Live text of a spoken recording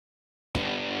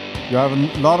You have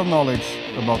a lot of knowledge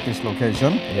about this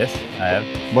location. Yes, I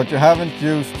have. But you haven't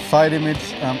used side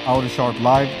image and outer shot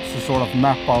live to sort of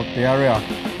map out the area.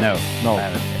 No, No. I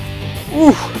haven't.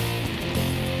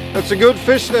 Ooh, that's a good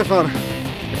fish, Stefan.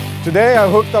 Today I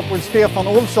hooked up with Stefan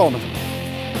Olsson.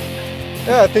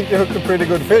 Yeah, I think you hooked a pretty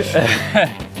good fish.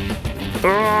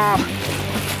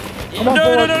 Come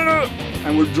on, No.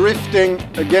 And we're drifting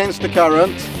against the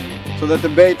current so that the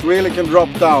bait really can drop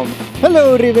down.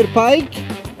 Hello, River Pike.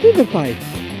 River Pike.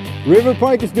 River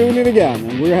Pike is doing it again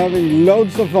and we're having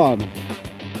loads of fun.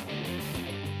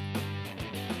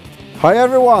 Hi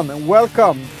everyone and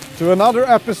welcome to another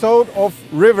episode of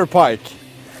River Pike.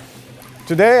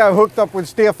 Today I hooked up with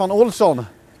Stefan Olsson.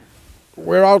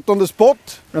 We're out on the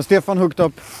spot and Stefan hooked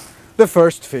up the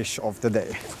first fish of the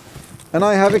day. And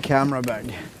I have a camera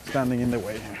bag standing in the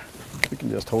way here. We can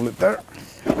just hold it there.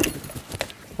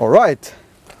 All right.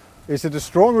 Is it a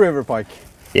strong River Pike?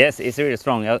 Yes, it's really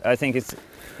strong. I think it's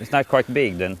not quite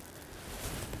big then.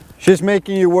 She's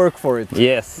making you work for it.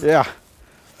 Yes. Yeah.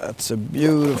 That's a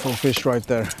beautiful fish right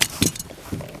there.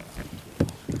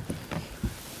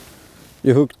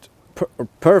 You hooked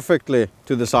perfectly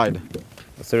to the side.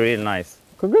 It's really nice.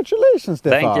 Congratulations,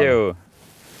 Stefan. Thank you.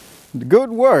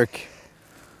 Good work.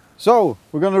 So,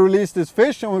 we're going to release this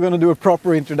fish and we're going to do a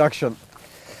proper introduction.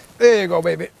 There you go,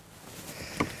 baby.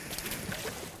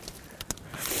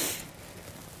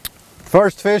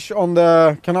 First fish on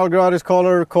the Kanalgratis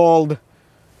color called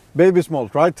baby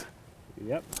smolt, right?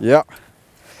 Yep. Yeah.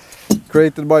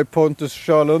 Created by Pontus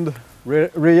Sjölund,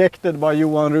 rejected by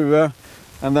Johan Ruhe,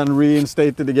 and then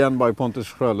reinstated again by Pontus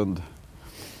Sjölund.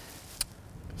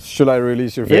 Should I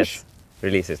release your fish? Yes,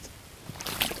 release it.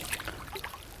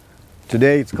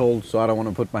 Today it's cold, so I don't want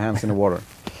to put my hands in the water.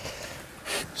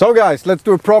 So guys, let's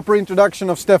do a proper introduction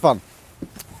of Stefan.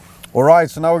 All right,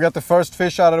 so now we got the first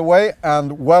fish out of the way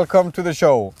and welcome to the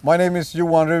show. My name is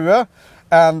Johan Ruhe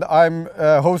and I'm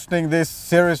hosting this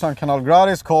series on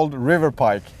Kanalgratis called River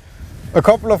Pike. A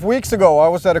couple of weeks ago I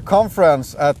was at a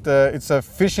conference at, it's a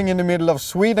Fishing in the Middle of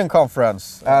Sweden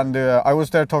conference, and I was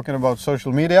there talking about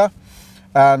social media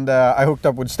and I hooked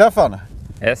up with Stefan.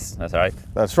 Yes, that's right.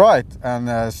 That's right,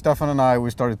 and Stefan and I, we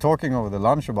started talking over the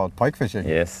lunch about pike fishing.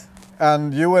 Yes.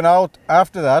 And you went out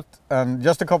after that, and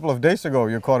just a couple of days ago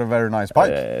you caught a very nice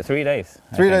pike. 3 days.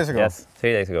 3 days ago? Yes,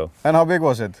 3 days ago. And how big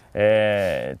was it?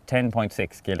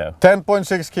 10.6 kilo.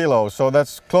 10.6 kilos, so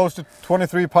that's close to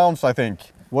 23 pounds I think.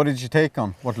 What did you take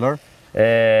on? What lure?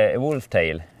 Wolf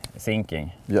tail,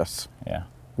 sinking. Yes. Yeah.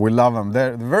 We love them.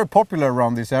 They're very popular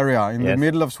around this area. In the Yes.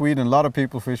 middle of Sweden, a lot of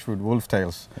people fish with wolf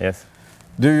tails. Yes.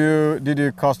 Did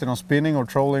you cast it on spinning or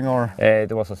trolling or?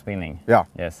 It was a spinning. Yeah.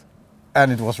 Yes. And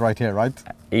it was right here, right?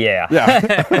 Yeah. Yeah.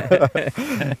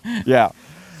 Yeah.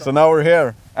 So now we're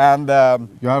here and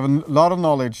you have a lot of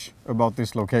knowledge about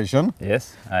this location.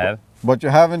 Yes, I have. But you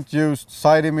haven't used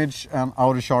side image and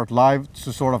outer shot live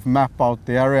to sort of map out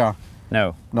the area.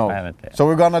 No, No. I haven't. So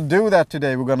we're gonna do that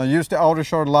today. We're gonna use the outer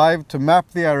shot live to map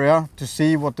the area to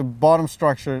see what the bottom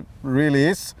structure really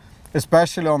is,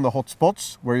 especially on the hot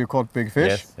spots where you caught big fish.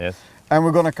 Yes, yes. And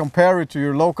we're gonna compare it to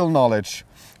your local knowledge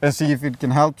and see if it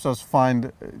can help us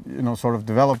find, you know, sort of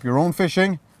develop your own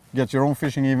fishing, get your own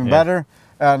fishing even Yes. better,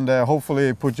 and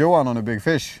hopefully put Johan on a big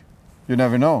fish. You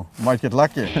never know, might get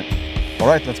lucky. All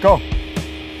right, let's go.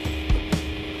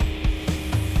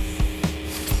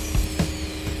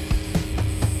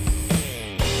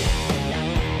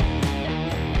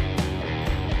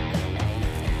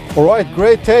 All right,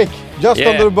 great take, just Yeah.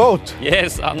 under the boat.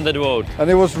 Yes, under the boat. And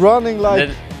it was running like,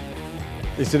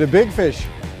 The- is it a big fish?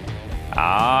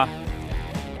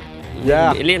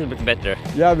 Yeah. A little bit better.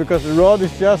 Yeah, because the rod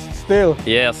is just still.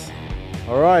 Yes.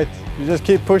 All right, you just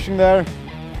keep pushing there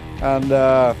and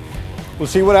we'll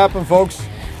see what happens, folks.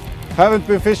 Haven't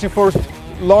been fishing for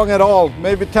long at all,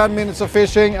 maybe 10 minutes of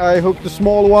fishing. I hooked the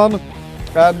small one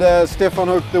and Stefan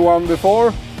hooked the one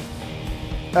before.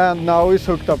 And now he's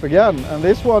hooked up again, and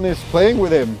this one is playing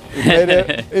with him.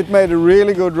 It made a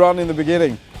really good run in the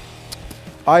beginning.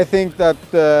 I think that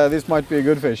this might be a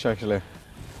good fish actually.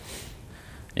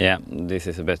 Yeah, this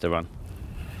is a better one.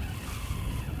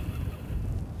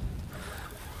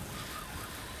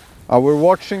 We're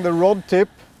watching the rod tip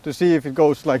to see if it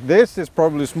goes like this. It's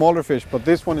probably a smaller fish, but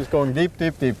this one is going deep,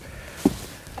 deep, deep.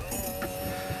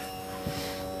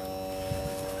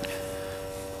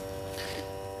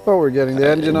 Oh, we're getting the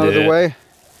engine out of the way.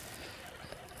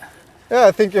 Yeah,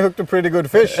 I think you hooked a pretty good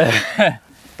fish.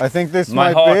 I think this My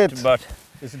might heart, be it. but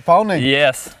Is it pounding?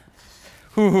 yes.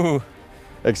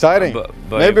 Exciting. But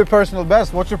Maybe personal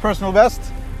best. What's your personal best?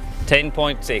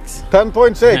 10.6.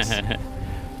 10.6.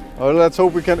 Well, let's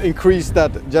hope we can increase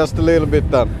that just a little bit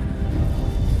then.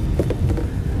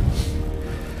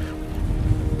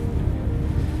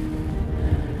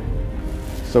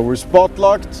 So we're spot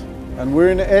locked and we're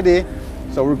in an eddy,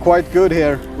 so we're quite good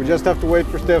here. We just have to wait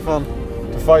for Stefan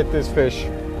to fight this fish.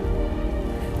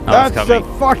 Now That's a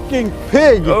fucking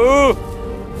pig! Oh!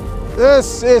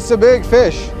 This is a big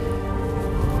fish.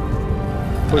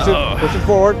 Push it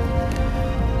forward.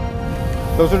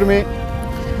 Closer to me.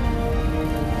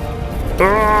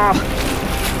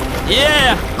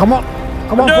 Yeah! Come on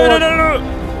No, forward. no!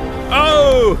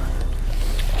 Oh!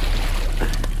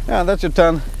 Yeah, that's your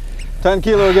 10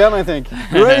 kilo again, I think.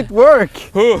 Great work!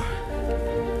 Whew.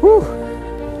 Whew.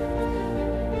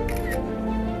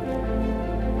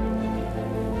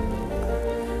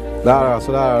 Där,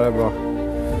 så där är det bra.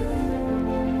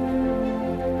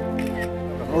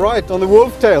 All right, on the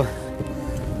wolf tail.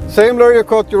 Same lure you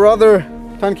caught your other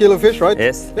 10 kilo fish, right?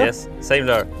 Yes, Yeah. yes. Same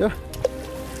lure. Yeah.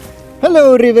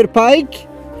 Hello, River Pike.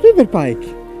 River Pike.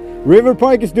 River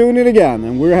Pike is doing it again,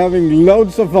 and we're having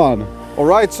loads of fun. All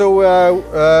right, so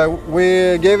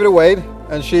we gave it a weight,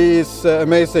 and she's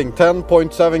amazing,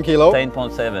 10.7 kilo.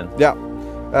 10.7. Yeah.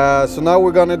 So now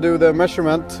we're gonna do the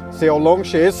measurement, see how long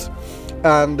she is,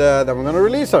 and then we're gonna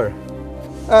release her.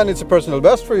 And it's a personal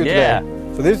best for you Yeah. today.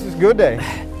 So this is good day.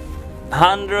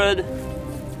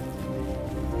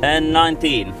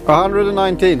 119.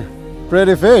 119.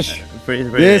 Pretty fish. Pretty.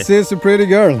 This is a pretty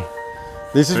girl.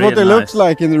 This is what Really they nice. looks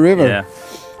like in the river. Yeah.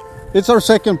 It's our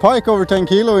second pike over 10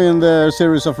 kilo in the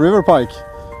series of River Pike.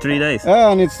 3 days.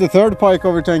 And it's the third pike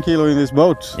over 10 kilo in this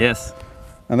boat. Yes.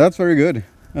 And that's very good.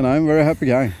 And I'm a very happy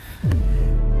guy.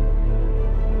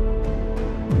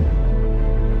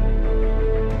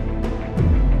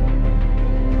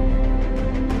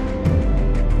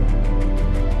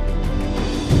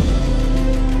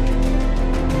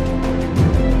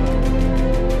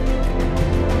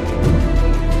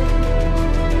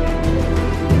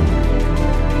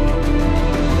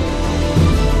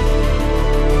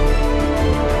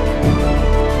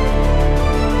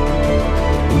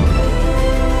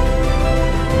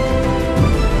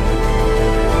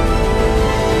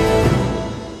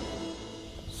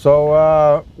 So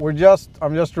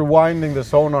I'm just rewinding the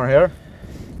sonar here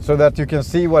so that you can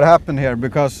see what happened here,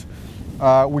 because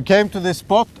we came to this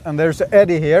spot and there's an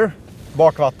eddy here,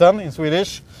 bakvatten in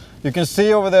Swedish. You can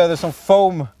see over there, there's some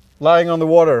foam lying on the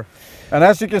water. And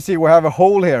as you can see, we have a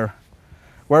hole here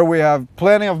where we have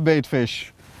plenty of bait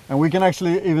fish, and we can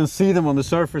actually even see them on the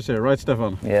surface here, right,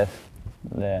 Stefan? Yes.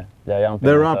 They're jumping.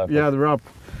 They're on up, surface. yeah, they're up.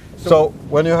 So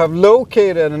when you have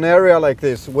located an area like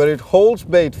this where it holds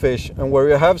bait fish and where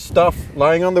you have stuff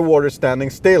lying on the water standing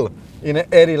still in an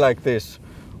eddy like this,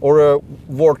 or a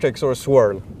vortex or a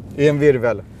swirl, i en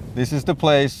virvel, this is the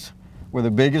place where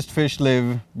the biggest fish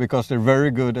live, because they're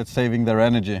very good at saving their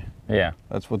energy. Yeah.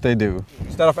 That's what they do.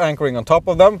 Instead of anchoring on top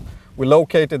of them, we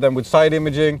located them with side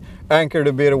imaging, anchored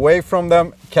a bit away from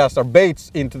them, cast our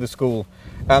baits into the school.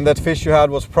 And that fish you had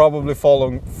was probably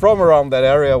following from around that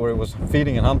area where it was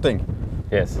feeding and hunting.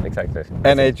 Yes, exactly.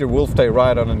 And ate your wolf tail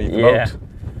right underneath the Yeah. boat.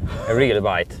 A real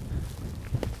bite.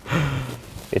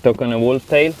 We took on a wolf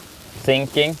tail,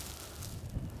 sinking,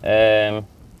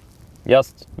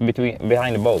 just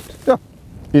behind the boat. Yeah.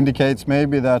 Indicates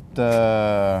maybe that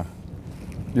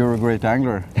you're a great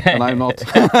angler and I'm not.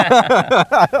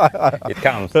 It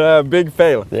counts. Big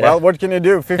fail. Yeah. Well, what can you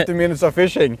do? 50 minutes of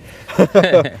fishing.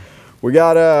 We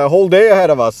got a whole day ahead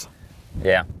of us.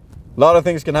 Yeah. A lot of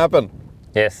things can happen.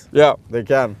 Yes. Yeah, they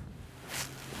can.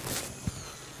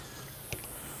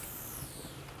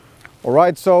 All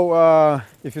right, so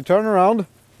if you turn around,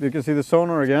 you can see the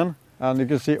sonar again, and you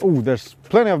can see, oh, there's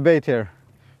plenty of bait here.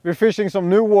 We're fishing some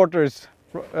new waters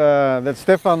that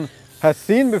Stefan has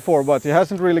seen before, but he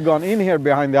hasn't really gone in here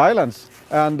behind the islands.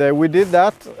 And we did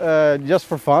that just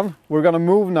for fun. We're gonna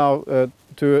move now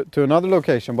to another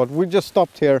location, but we just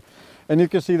stopped here, and you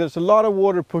can see there's a lot of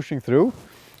water pushing through.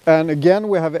 And again,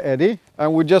 we have an eddy,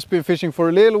 and we've just been fishing for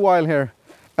a little while here,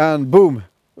 and boom,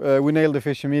 we nailed the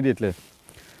fish immediately.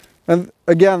 And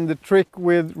again, the trick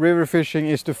with river fishing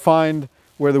is to find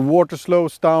where the water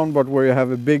slows down, but where you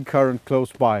have a big current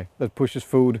close by that pushes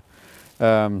food,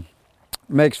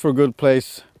 makes for a good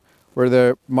place where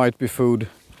there might be food.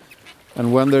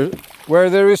 And where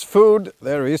there is food,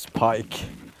 there is pike.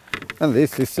 And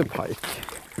this is a pike.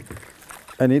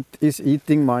 And it is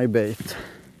eating my bait.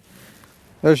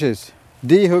 There she is,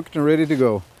 dehooked and ready to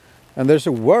go. And there's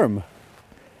a worm.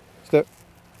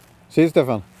 See,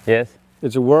 Stefan? Yes.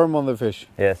 It's a worm on the fish.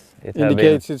 Yes. It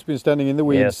Indicates it's been standing in the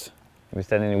weeds. Yes. We're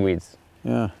standing in weeds.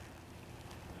 Yeah.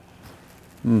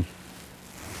 I'm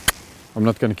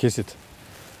not gonna kiss it.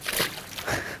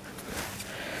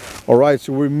 All right,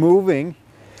 so we're moving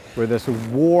where there's a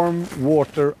warm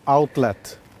water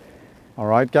outlet. All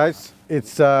right, guys.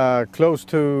 It's close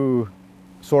to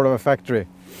sort of a factory.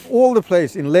 All the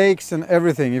place in lakes and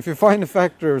everything, if you find a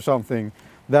factory or something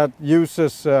that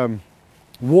uses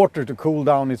water to cool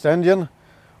down its engine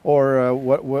or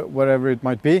whatever it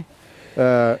might be,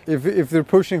 if they're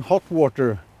pushing hot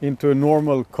water into a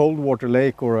normal cold water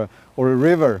lake or a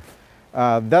river,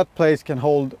 that place can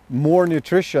hold more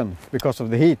nutrition because of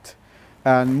the heat.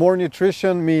 And more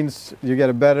nutrition means you get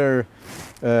a better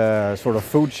sort of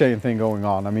food chain thing going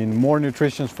on. I mean, more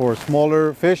nutrition for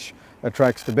smaller fish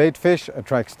attracts the bait fish,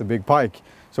 attracts the big pike.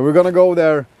 So we're gonna go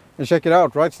there and check it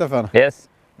out, right, Stefan? Yes.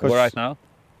 Go right now?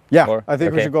 Yeah, Or, I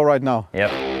think we should go right now.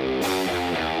 Yep.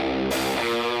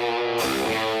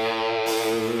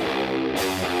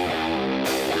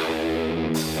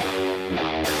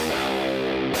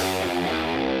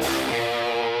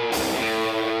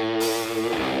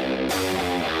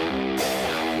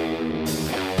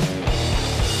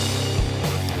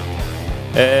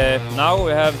 Now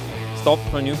we have stopped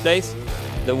for a new place,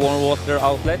 the warm water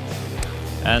outlet,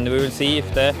 and we will see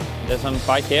if there's some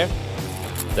pike here.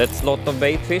 That's a lot of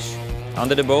bait fish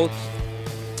under the boat,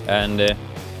 and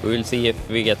we will see if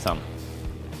we get some.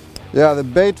 Yeah, the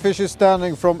bait fish is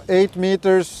standing from 8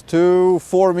 meters to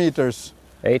 4 meters.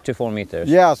 8 to 4 meters.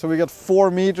 Yeah, so we got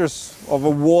 4 meters of a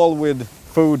wall with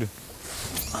food.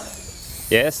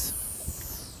 Yes.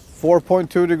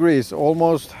 4.2 degrees,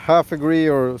 almost half a degree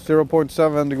or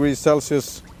 0.7 degrees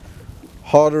Celsius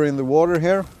hotter in the water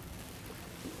here.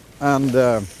 And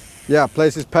yeah,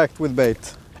 place is packed with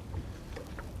bait.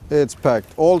 It's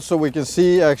packed. Also, we can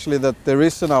see actually that there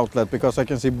is an outlet because I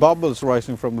can see bubbles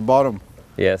rising from the bottom.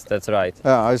 Yes, that's right.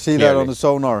 Yeah, I see that on the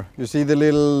sonar. You see the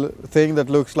little thing that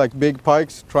looks like big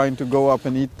pikes trying to go up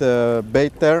and eat the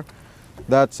bait there?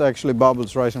 That's actually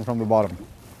bubbles rising from the bottom.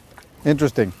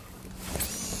 Interesting.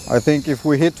 I think if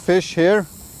we hit fish here,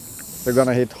 they're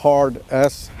gonna hit hard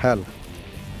as hell.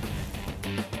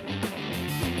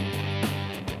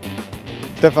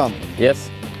 Stefan. Yes.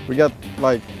 We got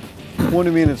like 20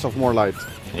 minutes of more light.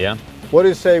 Yeah. What do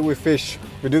you say we fish?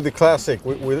 We do the classic.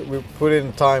 We put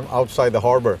in time outside the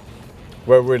harbor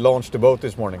where we launched the boat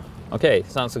this morning. Okay,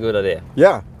 sounds a good idea.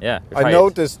 Yeah. Yeah. I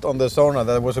noticed on the sonar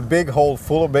that there was a big hole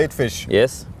full of bait fish.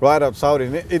 Yes. Right outside.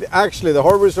 And it actually, the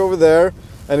harbor is over there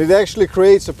and it actually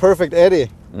creates a perfect eddy.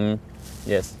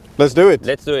 Yes. Let's do it.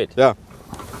 Let's do it. Yeah.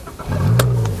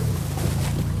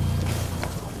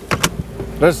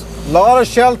 There's a lot of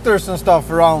shelters and stuff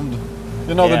around,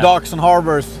 you know, the docks and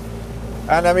harbors.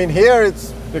 And I mean, here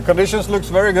the conditions looks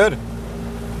very good.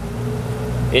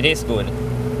 It is good.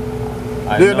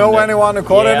 Do you know anyone who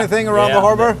caught anything around the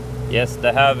harbor? Yes,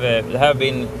 there have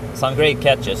been some great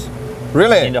catches.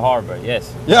 Really? In the harbor,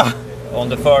 yes. Yeah. On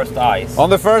the first ice. On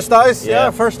the first ice?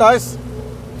 Yeah, first ice.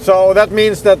 So that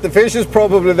means that the fish is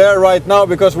probably there right now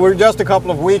because we're just a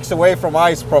couple of weeks away from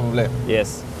ice probably.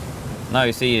 Yes. Now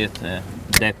you see it,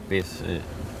 depth is...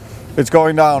 it's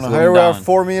going down. It's Here going we down. have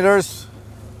 4 meters.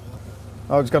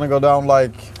 Now it's gonna go down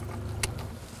like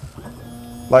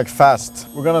fast.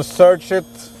 We're gonna search it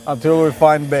until we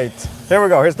find bait. Here we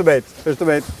go, here's the bait. Here's the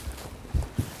bait.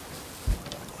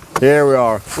 Here we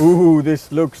are. Ooh, this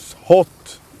looks hot.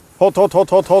 Hot, hot, hot,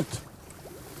 hot, hot.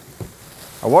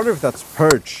 I wonder if that's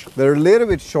perch. They're a little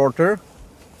bit shorter.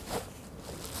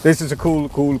 This is a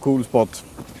cool spot.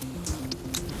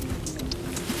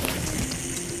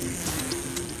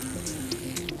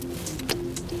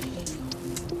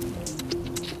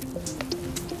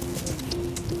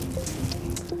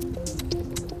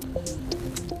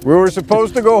 We were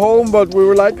supposed to go home, but we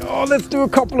were like, oh, let's do a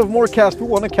couple of more casts. We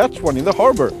want to catch one in the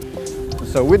harbor.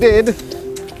 So we did.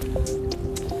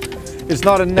 It's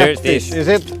not a net fish, is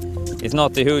it? It's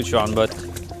not a huge one, but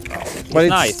it's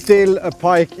nice. Still a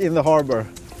pike in the harbor.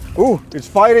 Ooh, it's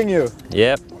fighting you.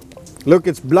 Yep. Look,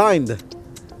 it's blind.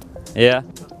 Yeah.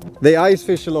 They ice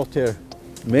fish a lot here.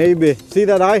 Maybe. See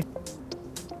that eye?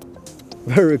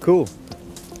 Very cool.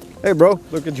 Hey bro,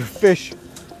 look at your fish.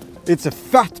 It's a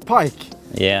fat pike.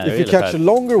 Yeah. If you catch a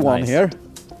longer one here,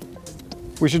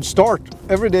 we should start.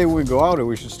 Every day we go out,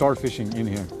 we should start fishing in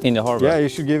here. In the harbor? Yeah, you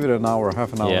should give it an hour,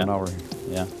 half an hour, an hour.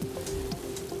 Yeah.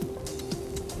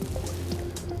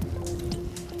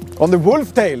 On the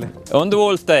wolf tail. On the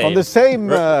wolf tail. On the same...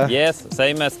 yes,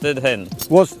 same as the hen.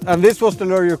 And this was the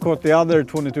lure you caught the other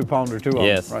 22 pounder too on?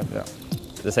 Yes. Right, yeah.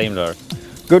 The same lure.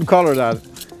 Good color, that.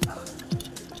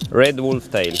 Red wolf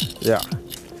tail. Yeah.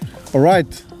 All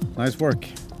right, nice work.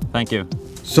 Thank you.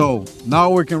 So,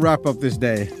 now we can wrap up this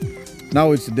day.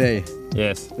 Now it's a day.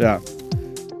 Yes. Yeah.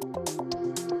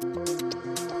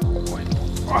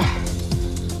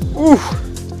 Ooh,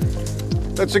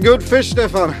 that's a good fish,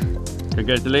 Stefan.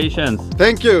 Congratulations.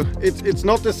 Thank you. It's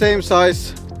not the same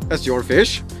size as your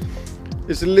fish.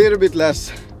 is a little bit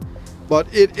less, but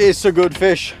it is a good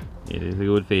fish. It is a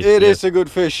good fish. It is a good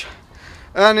fish.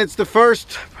 And it's the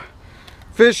first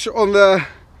fish on the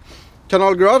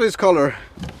Kanalgratis color,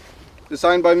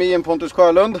 designed by me and Pontus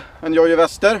Sjölund and Joje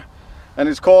Wester, and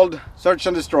it's called Search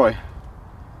and Destroy.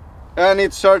 And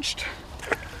it searched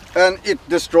and it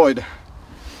destroyed.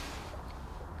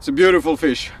 It's a beautiful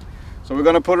fish. So we're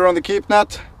gonna put her on the keep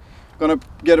net, gonna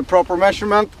get a proper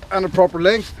measurement and a proper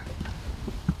length.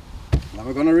 Now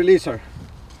we're gonna release her.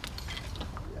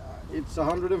 It's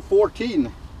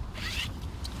 114.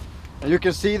 And you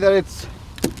can see that it's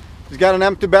got an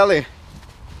empty belly.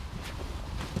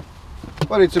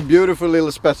 But it's a beautiful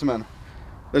little specimen.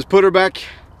 Let's put her back.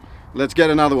 Let's get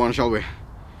another one, shall we?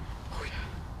 Oh yeah.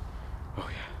 Oh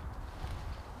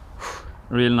yeah.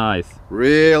 Real nice.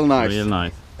 Real nice. Real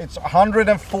nice. It's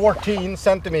 114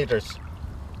 centimeters.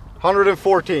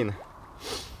 114.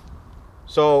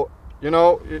 So, you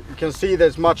know, you can see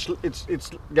there's much,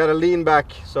 it's got a lean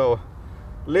back, so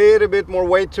a little bit more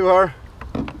weight to her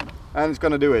and it's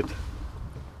gonna do it.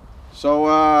 So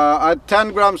I had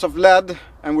 10 grams of lead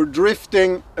and we're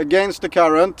drifting against the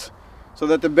current so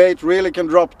that the bait really can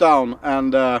drop down,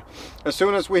 and as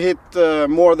soon as we hit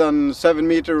more than 7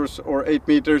 meters or 8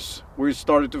 meters we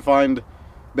started to find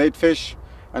bait fish,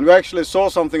 and we actually saw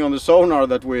something on the sonar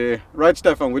that we, right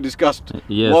Stefan, we discussed.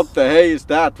 Yes. What the hey is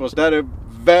that? Was that a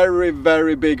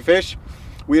very big fish?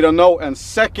 We don't know, and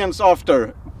seconds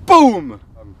after, boom!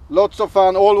 Lots of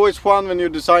fun, always fun when you're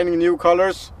designing new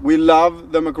colors. We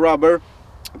love the McRubber,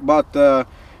 but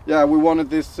yeah, we wanted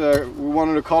this, we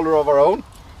wanted a color of our own,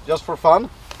 just for fun.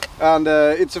 And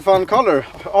it's a fun color,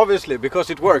 obviously, because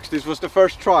it works. This was the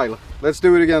first trial. Let's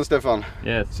do it again, Stefan.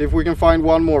 Yes. See if we can find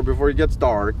one more before it gets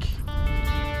dark.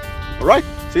 All right,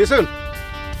 see you soon.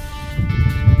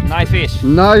 Nice fish.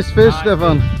 Nice fish, Nice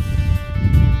Stefan.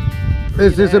 fish.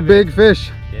 This is a big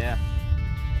fish. Yeah.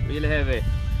 Really heavy.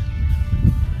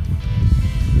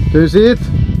 Can you see it?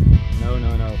 No.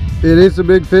 It is a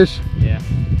big fish. Yeah.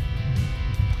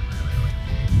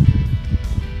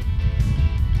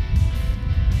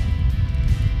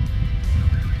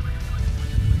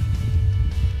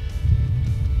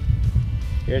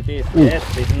 Here it is. Ooh.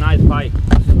 Yes, it's a nice pike.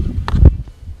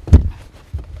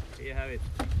 Here you have it.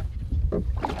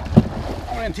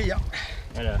 En 10.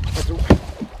 Är det? Jag tror.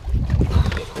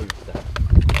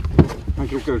 Han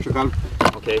krokar ut sig själv.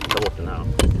 Okej, ta bort den här.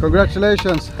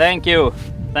 Congratulations Thank you.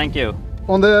 Thank you.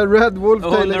 on the red wolf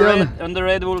tail again. On the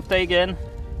red wolf tail again.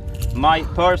 My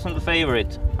personal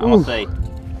favorite, I must say.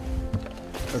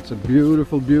 That's a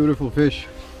beautiful fish.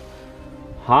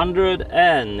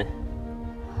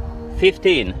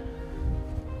 115.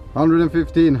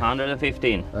 115.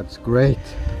 115. That's great.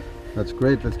 That's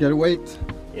great. Let's get a weight.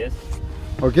 Yes.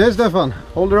 Okay, Stefan,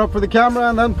 hold her up for the camera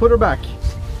and then put her back.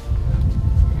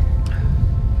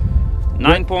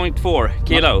 9.4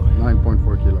 kilo.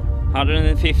 9.4 kilo.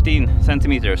 115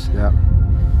 centimeters. Yeah.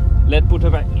 Let's put her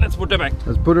back. Let's put her back.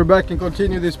 Let's put her back and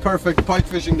continue this perfect pike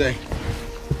fishing day.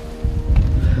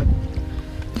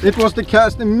 It was the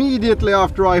cast immediately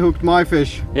after I hooked my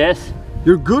fish. Yes.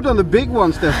 You're good on the big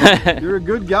one, Stefan. You're a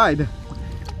good guide.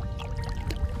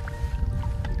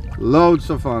 Loads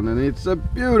of fun, and it's a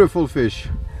beautiful fish.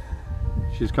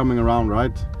 She's coming around,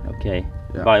 right? Okay.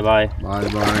 Yeah. Bye bye. Bye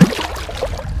bye.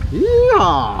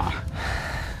 Yeah.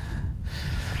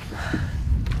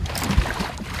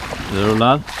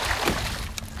 Rullad.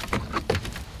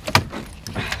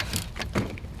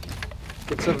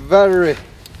 It's a very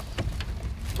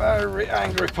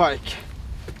angry pike.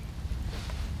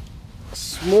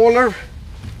 Smaller,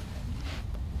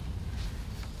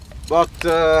 but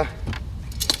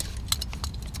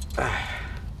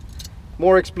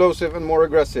more explosive and more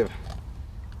aggressive.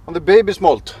 On the baby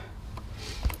smolt,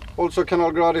 also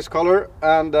Kanalgratis color,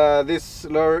 and this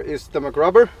lure is the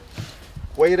McRubber,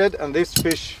 weighted, and this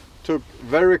fish took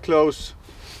very close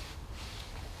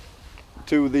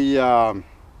to the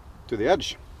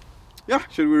edge. Yeah,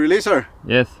 should we release her?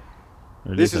 Yes.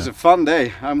 This is a fun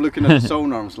day. I'm looking at the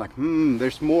sonar, I'm like,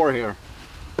 there's more here.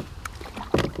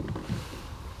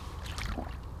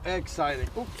 Exciting.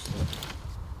 Oops.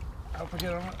 I hope I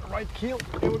get on the right keel.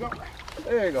 Here we go.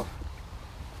 There you go.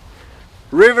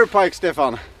 River Pike,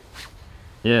 Stefan.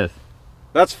 Yes.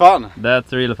 That's fun.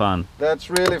 That's really fun. That's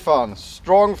really fun.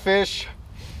 Strong fish.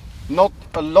 Not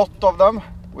a lot of them.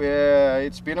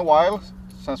 It's been a while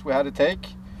since we had a take.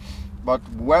 But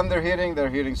when they're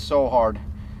hitting so hard.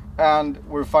 And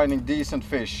we're finding decent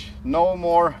fish. No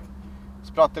more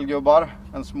sprattelgubbar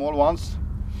and small ones.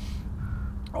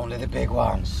 Only the big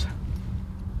ones.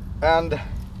 And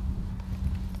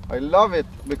I love it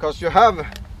because you have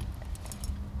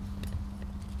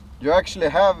you actually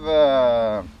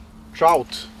have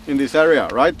trout in this area,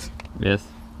 right? Yes.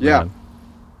 Yeah.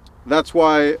 That's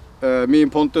why me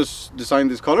and Pontus designed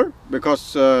this color,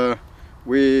 because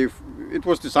it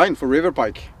was designed for River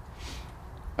Pike,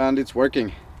 and it's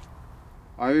working.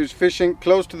 I was fishing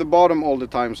close to the bottom all the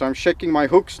time, so I'm checking my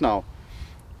hooks now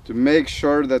to make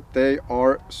sure that they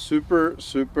are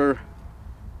super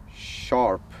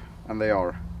sharp, and they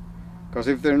are. Because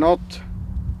if they're not,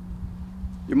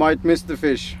 you might miss the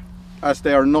fish, as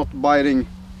they are not biting.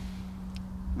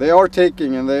 They are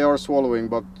taking and they are swallowing,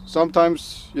 but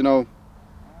sometimes, you know,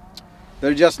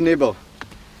 they're just nibble,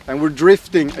 and we're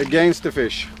drifting against the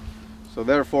fish. So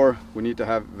therefore we need to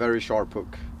have very sharp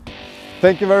hook.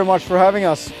 Thank you very much for having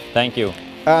us. Thank you.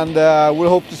 And we'll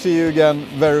hope to see you again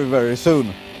very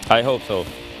soon. I hope so.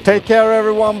 Take care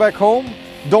everyone back home.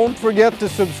 Don't forget to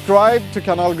subscribe to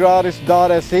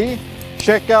Kanalgratis.se.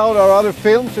 Check out our other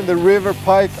films in the River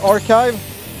Pike archive,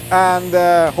 and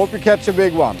hope you catch a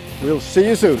big one. We'll see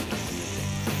you soon.